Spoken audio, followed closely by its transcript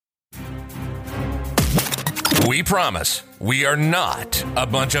We promise we are not a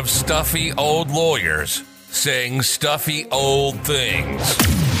bunch of stuffy old lawyers saying stuffy old things.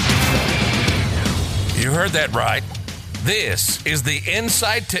 You heard that right. This is the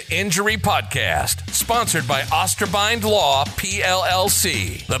Insight to Injury podcast, sponsored by Osterbind Law,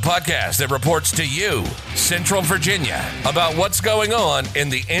 PLLC, the podcast that reports to you, Central Virginia, about what's going on in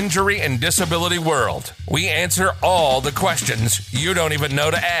the injury and disability world. We answer all the questions you don't even know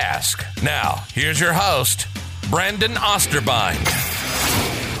to ask. Now, here's your host, Brandon Osterbind.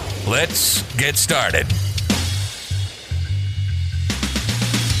 Let's get started.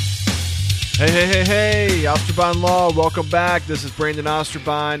 Hey, Osterbind Law, welcome back. This is Brandon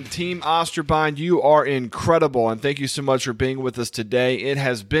Osterbind. Team Osterbind, you are incredible, and thank you so much for being with us today. It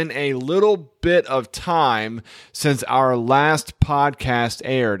has been a little bit of time since our last podcast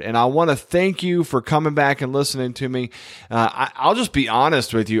aired, and I want to thank you for coming back and listening to me. I'll just be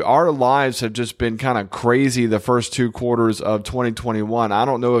honest with you. Our lives have just been kind of crazy the first 2 quarters of 2021. I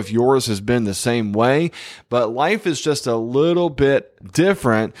don't know if yours has been the same way, but life is just a little bit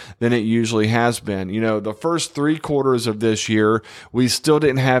different than it usually has been. You know, the first 3 quarters of this year, we still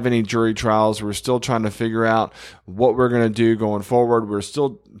didn't have any jury trials. We're still trying to figure out what we're going to do going forward. We're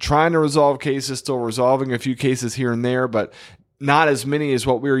still trying to resolve cases, still resolving a few cases here and there, but not as many as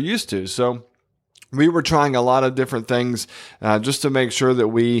what we were used to. So we were trying a lot of different things just to make sure that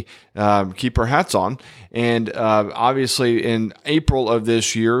we keep our hats on. And obviously in April of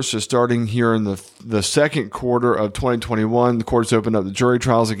this year, so starting here in the second quarter of 2021, the courts opened up the jury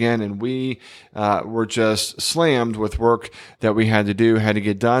trials again, and we were just slammed with work that we had to do, had to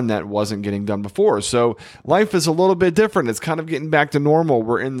get done that wasn't getting done before. So life is a little bit different. It's kind of getting back to normal.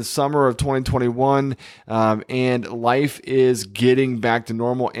 We're in the summer of 2021, and life is getting back to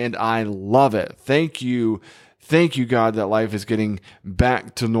normal, and I love it. Thank you, God, that life is getting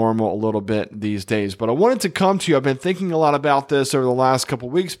back to normal a little bit these days. But I wanted to come to you. I've been thinking a lot about this over the last couple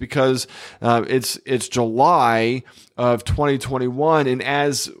of weeks because it's July of 2021, and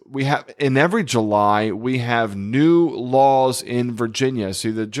as we have in every July, we have new laws in Virginia.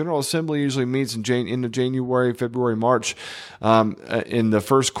 See, the General Assembly usually meets in January, February, March, in the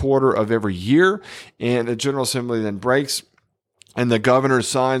first quarter of every year, and the General Assembly then breaks, and the governor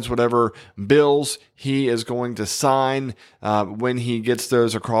signs whatever bills he is going to sign when he gets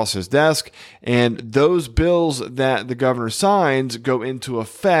those across his desk. And those bills that the governor signs go into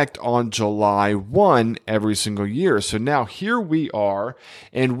effect on July 1 every single year. So now here we are,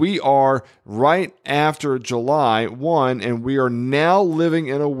 and we are right after July 1, and we are now living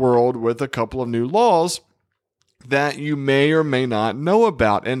in a world with a couple of new laws that you may or may not know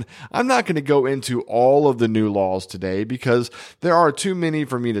about. And I'm not going to go into all of the new laws today because there are too many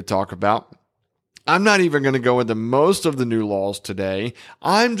for me to talk about. I'm not even going to go into most of the new laws today.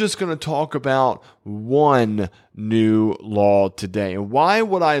 I'm just going to talk about one new law today. And why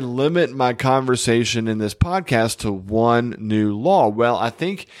would I limit my conversation in this podcast to one new law? Well, I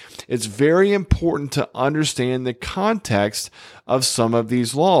think it's very important to understand the context of some of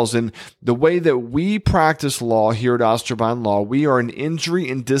these laws. And the way that we practice law here at Osterbind Law, we are an injury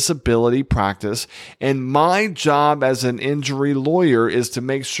and disability practice. And my job as an injury lawyer is to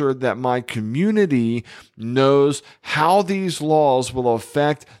make sure that my community knows how these laws will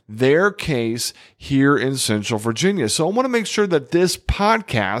affect their case here in Central Virginia. So I want to make sure that this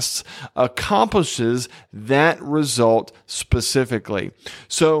podcast accomplishes that result specifically.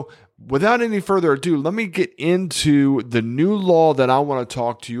 So without any further ado, let me get into the new law that I want to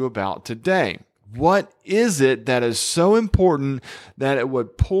talk to you about today. What is it that is so important that it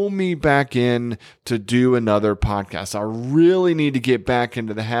would pull me back in to do another podcast? I really need to get back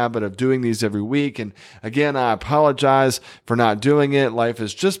into the habit of doing these every week. And again, I apologize for not doing it. Life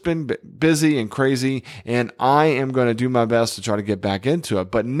has just been busy and crazy, and I am going to do my best to try to get back into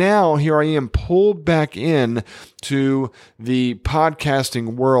it. But now here I am pulled back in to the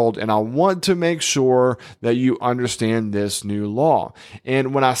podcasting world, and I want to make sure that you understand this new law.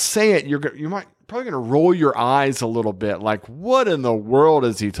 And when I say it, you might probably going to roll your eyes a little bit like, what in the world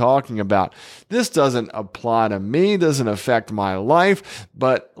is he talking about? This doesn't apply to me, doesn't affect my life,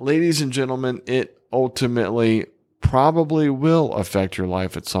 but ladies and gentlemen, it ultimately probably will affect your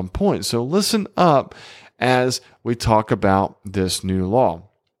life at some point. So listen up as we talk about this new law.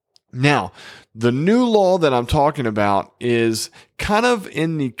 Now, the new law that I'm talking about is kind of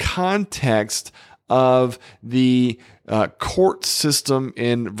in the context of the court system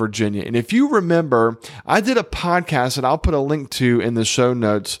in Virginia. And if you remember, I did a podcast that I'll put a link to in the show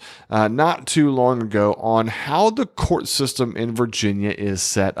notes not too long ago on how the court system in Virginia is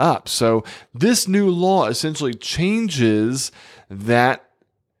set up. So this new law essentially changes that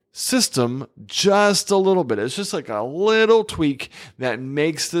system just a little bit. It's just like a little tweak that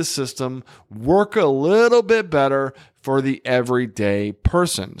makes the system work a little bit better for the everyday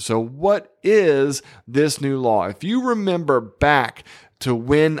person. So what is this new law? If you remember back to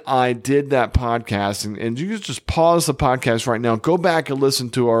when I did that podcast, and you can just pause the podcast right now, go back and listen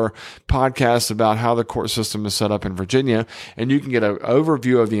to our podcast about how the court system is set up in Virginia, and you can get an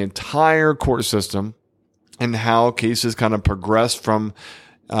overview of the entire court system and how cases kind of progress from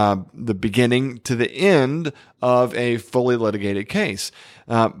the beginning to the end of a fully litigated case.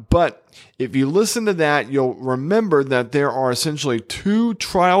 But if you listen to that, you'll remember that there are essentially two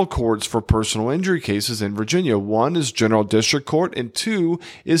trial courts for personal injury cases in Virginia. One is General District Court and two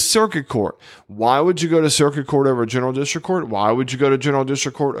is Circuit Court. Why would you go to Circuit Court over General District Court? Why would you go to General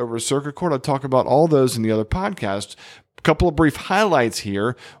District Court over Circuit Court? I'll talk about all those in the other podcast. Couple of brief highlights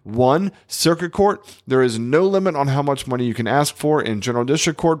here. One, Circuit Court, there is no limit on how much money you can ask for. In General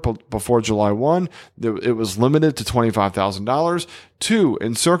District Court before July 1, it was limited to $25,000. Two,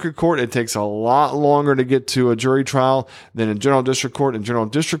 in Circuit Court, it takes a lot longer to get to a jury trial than in General District Court. In General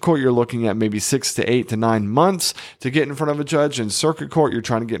District Court, you're looking at maybe 6 to 8 to 9 months to get in front of a judge. In Circuit Court, you're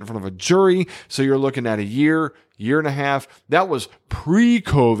trying to get in front of a jury, so you're looking at a year and a half. That was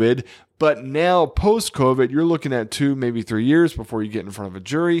pre-COVID. But now, post-COVID, you're looking at 2, maybe 3 years before you get in front of a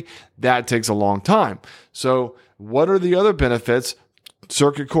jury. That takes a long time. So what are the other benefits?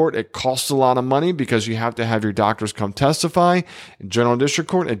 Circuit Court, it costs a lot of money because you have to have your doctors come testify. In General District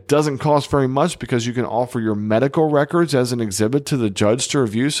Court, it doesn't cost very much because you can offer your medical records as an exhibit to the judge to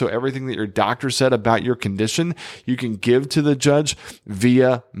review. So everything that your doctor said about your condition, you can give to the judge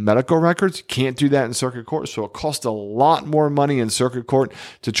via medical records. You can't do that in Circuit Court. So it costs a lot more money in Circuit Court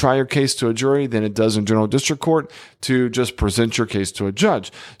to try your case to a jury than it does in General District Court to just present your case to a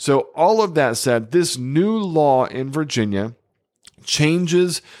judge. So all of that said, this new law in Virginia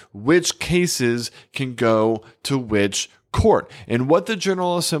changes which cases can go to which court. And what the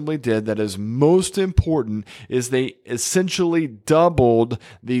General Assembly did that is most important is they essentially doubled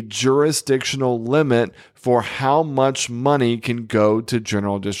the jurisdictional limit for how much money can go to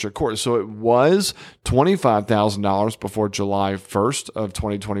General District Court. So it was $25,000 before July 1st of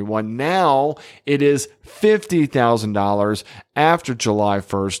 2021. Now it is $50,000 after July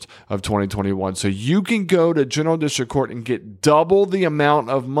 1st of 2021. So you can go to General District Court and get double the amount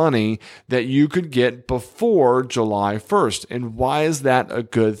of money that you could get before July 1st. And why is that a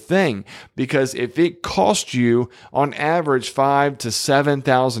good thing? Because if it cost you on average $5,000 to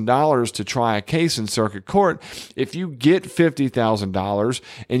 $7,000 to try a case in Circuit Court, if you get $50,000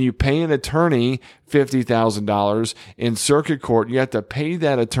 and you pay an attorney $50,000 in Circuit Court, you have to pay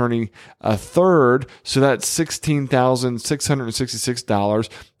that attorney a third, so that's $16,666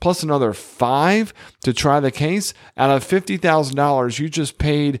 plus another $5,000 to try the case. Out of $50,000, you just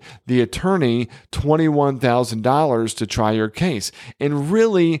paid the attorney $21,000 to try your case. And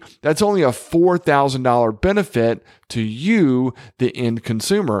really, that's only a $4,000 benefit to you, the end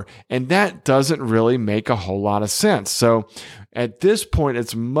consumer. And that doesn't really make a whole lot of sense. So at this point,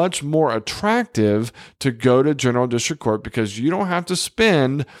 it's much more attractive to go to General District Court because you don't have to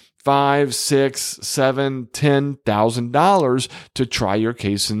spend $5,000, $6,000, $7,000, $10,000 to try your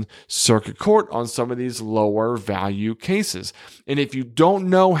case in Circuit Court on some of these lower value cases. And if you don't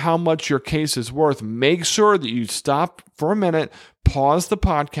know how much your case is worth, make sure that you stop for a minute, pause the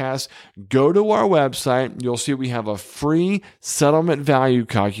podcast, go to our website. You'll see we have a free settlement value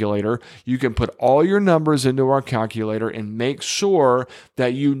calculator. You can put all your numbers into our calculator and make sure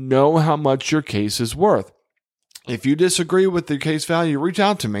that you know how much your case is worth. If you disagree with the case value, reach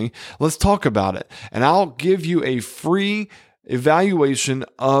out to me. Let's talk about it. And I'll give you a free evaluation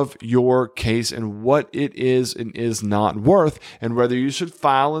of your case and what it is and is not worth, and whether you should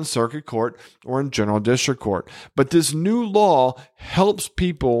file in Circuit Court or in General District Court. But this new law helps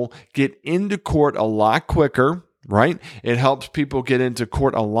people get into court a lot quicker, right? It helps people get into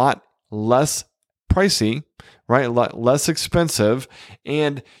court a lot less pricey, right? Less expensive,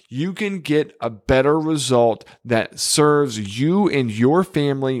 and you can get a better result that serves you and your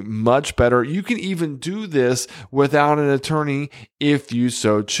family much better. You can even do this without an attorney if you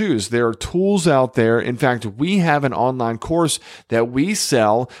so choose. There are tools out there. In fact, we have an online course that we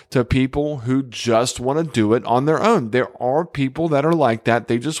sell to people who just want to do it on their own. There are people that are like that.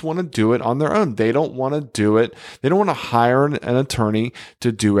 They just want to do it on their own. They don't want to do it. They don't want to hire an attorney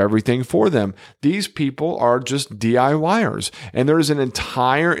to do everything for them. These people are just DIYers, and there's an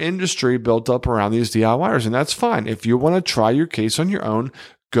entire industry built up around these DIYers, and that's fine. If you want to try your case on your own,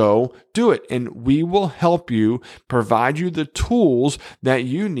 go do it, and we will help you, provide you the tools that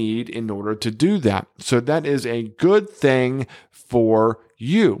you need in order to do that. So that is a good thing for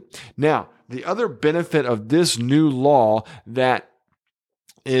you. Now, the other benefit of this new law that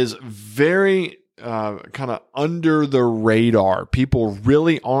is very kind of under the radar, people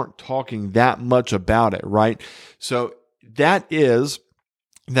really aren't talking that much about it, right? So that is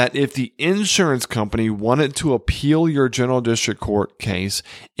that if the insurance company wanted to appeal your general district court case,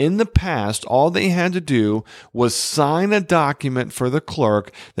 in the past, all they had to do was sign a document for the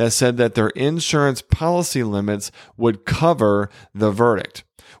clerk that said that their insurance policy limits would cover the verdict,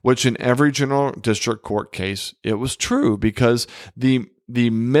 which in every general district court case, it was true because the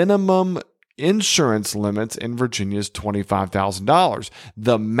minimum insurance limits in Virginia is $25,000.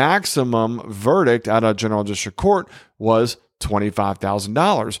 The maximum verdict out of general district court was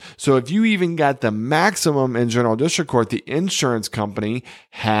 $25,000. So if you even got the maximum in general district court, the insurance company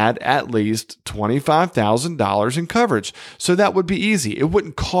had at least $25,000 in coverage. So that would be easy. It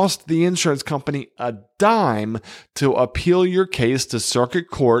wouldn't cost the insurance company a dime to appeal your case to circuit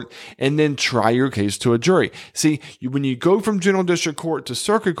court and then try your case to a jury. See, when you go from general district court to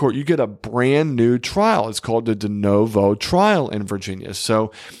circuit court, you get a brand new trial. It's called the de novo trial in Virginia.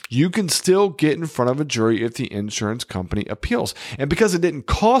 So you can still get in front of a jury if the insurance company appeals. And because it didn't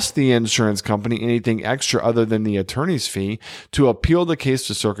cost the insurance company anything extra other than the attorney's fee to appeal the case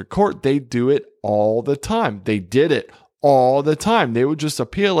to circuit court, they do it all the time. They did it all the time. They would just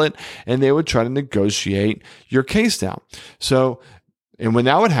appeal it and they would try to negotiate your case down. So, and when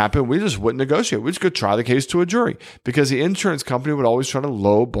that would happen, we just wouldn't negotiate. We just go try the case to a jury because the insurance company would always try to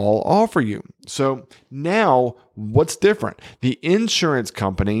lowball offer you. So now what's different? The insurance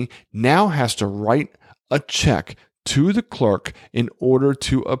company now has to write a check to the clerk in order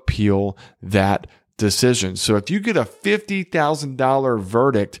to appeal that decision. So if you get a $50,000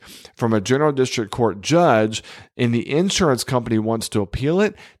 verdict from a general district court judge and the insurance company wants to appeal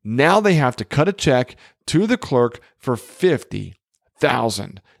it, now they have to cut a check to the clerk for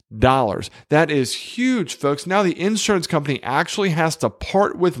 $50,000. That is huge, folks. Now the insurance company actually has to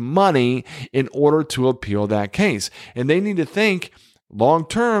part with money in order to appeal that case. And they need to think, long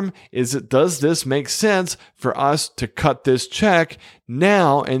term, does this make sense for us to cut this check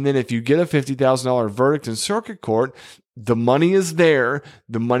now? And then if you get a $50,000 verdict in circuit court, the money is there.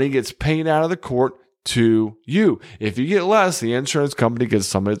 The money gets paid out of the court to you. If you get less, the insurance company gets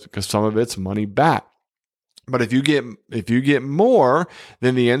some of its money back. But if you get more,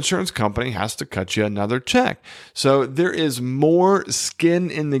 then the insurance company has to cut you another check. So there is more skin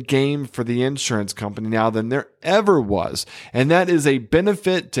in the game for the insurance company now than there ever was. And that is a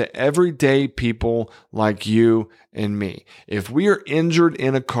benefit to everyday people like you and me. If we are injured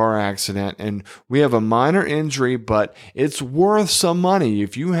in a car accident and we have a minor injury, but it's worth some money,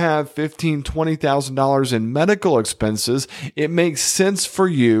 if you have $15,000, $20,000 in medical expenses, it makes sense for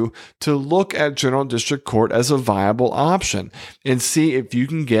you to look at general district court as a viable option and see if you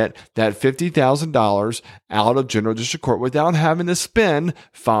can get that $50,000 out of general district court without having to spend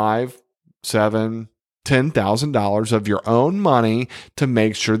 $5,000, $7,000, $10,000 of your own money to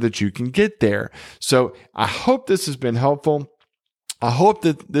make sure that you can get there. So I hope this has been helpful. I hope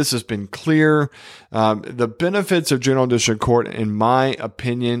that this has been clear. The benefits of general district court, in my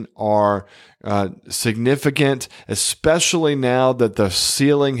opinion, are significant, especially now that the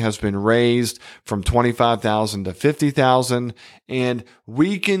ceiling has been raised from $25,000 to $50,000, and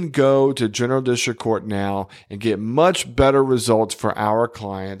we can go to general district court now and get much better results for our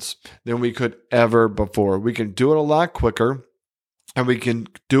clients than we could ever before. We can do it a lot quicker, and we can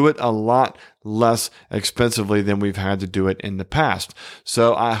do it a lot less expensively than we've had to do it in the past.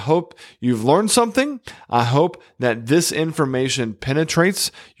 So I hope you've learned something. I hope that this information penetrates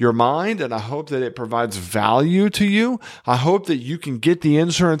your mind, and I hope that it provides value to you. I hope that you can get the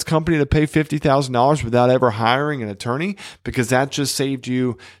insurance company to pay $50,000 without ever hiring an attorney, because that just saved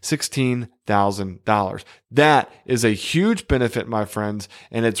you $16,000. That is a huge benefit, my friends,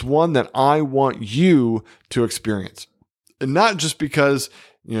 and it's one that I want you to experience. And not just because,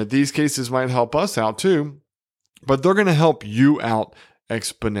 these cases might help us out too, but they're going to help you out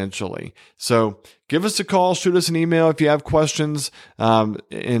exponentially. So give us a call, shoot us an email if you have questions, and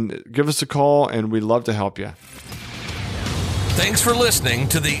give us a call, and we'd love to help you. Thanks for listening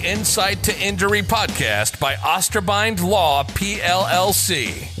to the Insight to Injury podcast by Osterbind Law,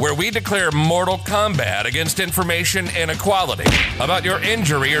 PLLC, where we declare mortal combat against information inequality about your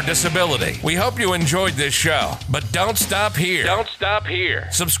injury or disability. We hope you enjoyed this show, but don't stop here. Don't stop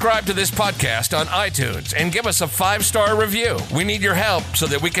here. Subscribe to this podcast on iTunes and give us a 5-star review. We need your help so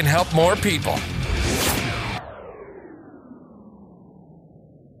that we can help more people.